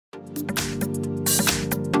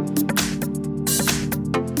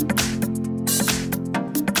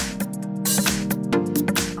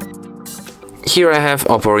Here I have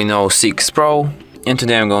OPPO Reno6 Pro, and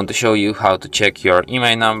today I'm going to show you how to check your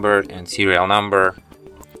IMEI number and serial number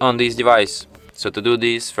on this device. So to do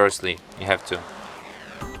this, firstly you have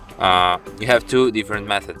two different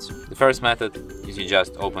methods. The first method is you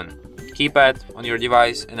just open keypad on your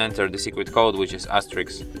device and enter the secret code, which is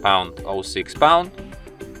 *#06#,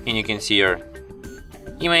 and you can see your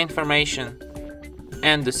IMEI information.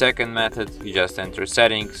 And the second method, you just enter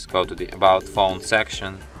settings, go to the About Phone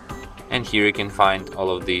section, and here you can find all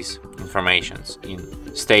of these informations. In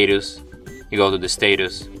status, you go to the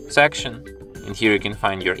status section, and here you can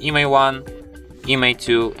find your IMEI 1, IMEI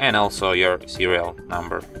 2, and also your serial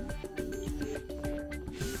number.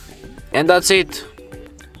 And that's it.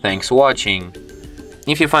 Thanks for watching.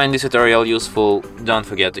 If you find this tutorial useful, don't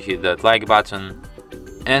forget to hit that like button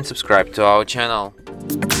and subscribe to our channel.